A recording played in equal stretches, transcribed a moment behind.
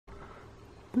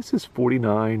This is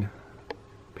 49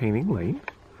 Painting Lane.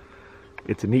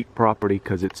 It's a neat property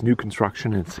because it's new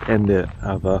construction. It's end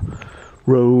of a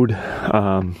road.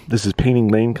 This is Painting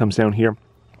Lane, comes down here.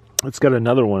 It's got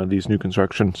another one of these new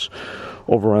constructions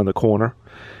over around the corner.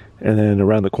 And then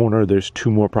around the corner there's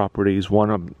two more properties.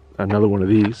 Another one of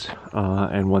these,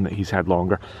 and one that he's had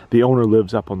longer. The owner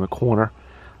lives up on the corner.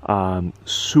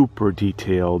 Super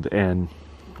detailed and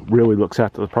really looks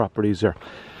after the properties. They're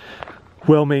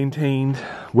well maintained,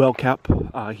 well kept.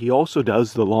 He also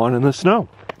does the lawn and the snow.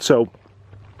 So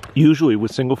usually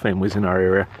with single families in our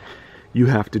area, you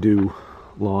have to do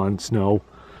lawn, snow,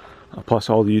 plus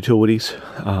all the utilities.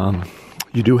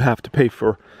 You do have to pay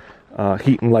for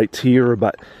heat and lights here,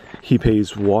 but he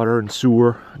pays water and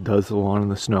sewer, does the lawn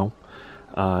and the snow.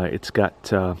 It's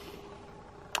got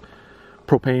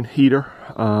propane heater,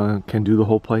 can do the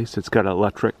whole place. It's got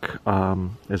electric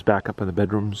as backup in the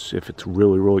bedrooms. If it's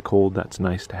really, really cold, that's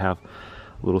nice to have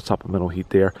a little supplemental heat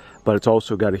there. But it's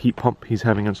also got a heat pump he's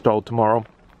having installed tomorrow.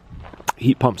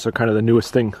 Heat pumps are kind of the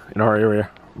newest thing in our area.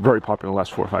 Very popular in the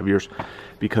last 4 or 5 years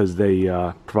because they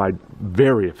provide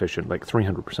very efficient, like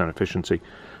 300% efficiency.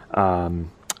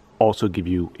 Also give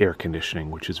you air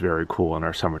conditioning, which is very cool in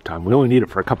our summertime. We only need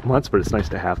it for a couple months, but it's nice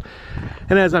to have.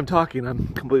 And as I'm talking, I'm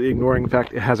completely ignoring the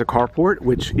fact it has a carport,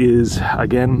 which is,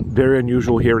 again, very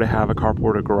unusual here to have a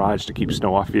carport or garage to keep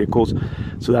snow off vehicles.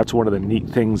 So that's one of the neat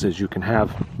things, is you can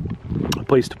have a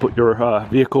place to put your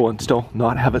vehicle and still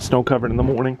not have it snow covered in the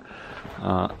morning.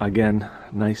 Again,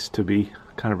 nice to be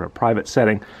kind of a private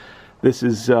setting. This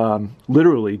is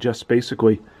literally just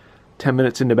basically 10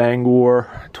 minutes into Bangor,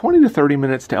 20 to 30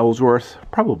 minutes to Ellsworth,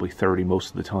 probably 30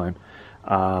 most of the time.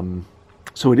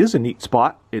 So it is a neat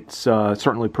spot. It's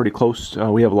certainly pretty close.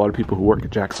 We have a lot of people who work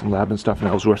at Jackson Lab and stuff in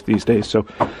Ellsworth these days, so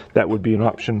that would be an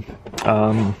option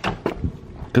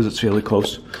because it's fairly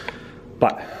close.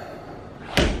 But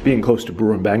being close to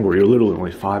Brewer and Bangor, you're literally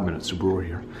only 5 minutes to Brewer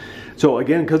here. So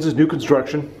again, because it's new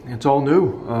construction, it's all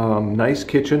new. Nice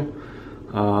kitchen.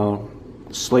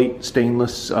 Slate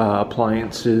stainless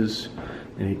appliances,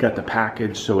 and you got the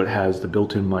package, so it has the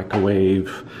built-in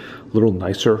microwave, a little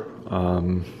nicer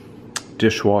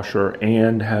dishwasher,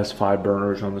 and has 5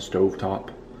 burners on the stove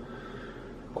top.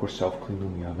 Of course, self-clean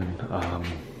in the oven.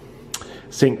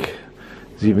 Sink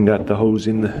has even got the hose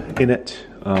in it.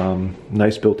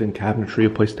 Nice built-in cabinetry, a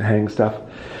place to hang stuff.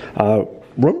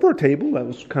 Room for a table, that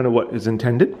was kind of what is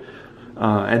intended.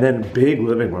 And then big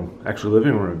living room. Actually,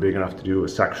 living room big enough to do a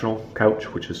sectional couch,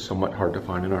 which is somewhat hard to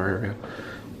find in our area.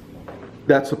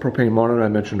 That's the propane monitor I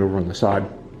mentioned over on the side.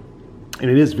 And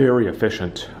it is very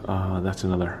efficient. That's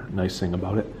another nice thing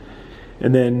about it.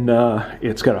 And then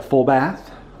it's got a full bath.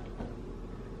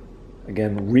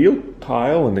 Again, real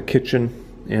tile in the kitchen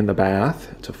and the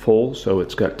bath. It's a full, so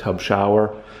it's got tub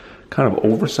shower, kind of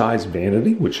oversized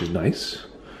vanity, which is nice.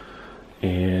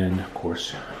 And of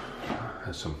course,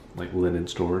 has some like linen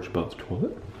storage above the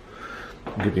toilet.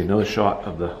 I'll give you another shot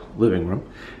of the living room,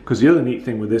 because the other neat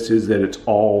thing with this is that it's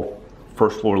all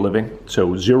first floor living,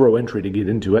 so 0 entry to get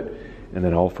into it, and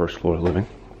then all first floor living.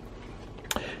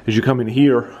 As you come in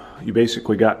here, you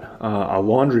basically got a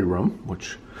laundry room,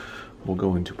 which we'll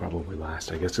go into probably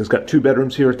last, I guess. It's got 2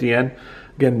 bedrooms here at the end.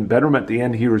 Again, bedroom at the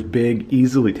end here is big,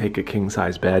 easily take a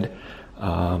king-size bed.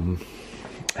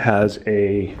 Has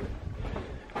a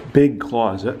big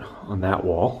closet on that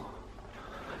wall,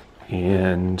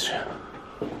 and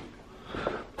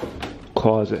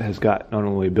closet has got not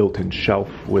only a built-in shelf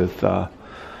with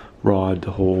rod to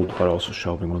hold, but also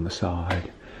shelving on the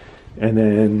side. And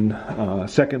then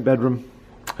second bedroom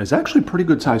is actually pretty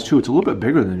good size too. It's a little bit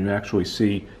bigger than you actually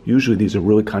see. Usually these are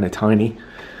really kind of tiny,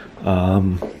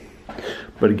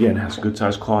 but again, has a good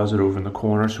sized closet over in the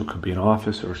corner, so it could be an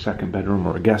office or a second bedroom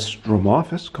or a guest room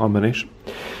office combination.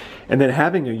 And then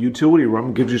having a utility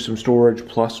room gives you some storage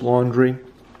plus laundry.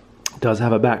 It does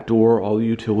have a back door. All the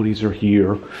utilities are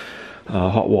here.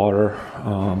 Hot water.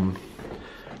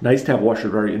 Nice to have washer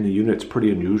dryer in the unit. It's pretty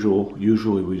unusual.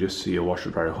 Usually we just see a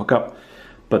washer dryer hookup,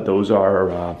 but those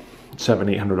are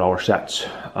 $700-800 sets.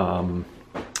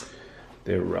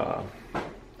 They're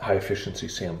high efficiency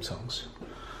Samsungs.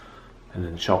 And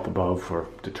then shelf above for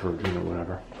detergent or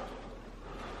whatever.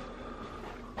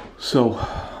 So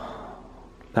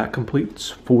that completes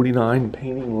 49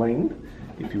 Painting Lane.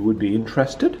 If you would be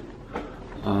interested,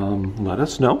 let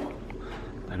us know.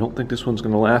 I don't think this one's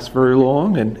going to last very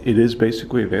long, and it is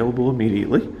basically available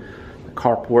immediately. The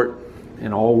carport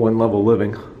and all one-level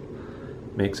living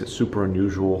makes it super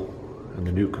unusual, and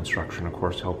the new construction, of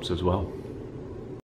course, helps as well.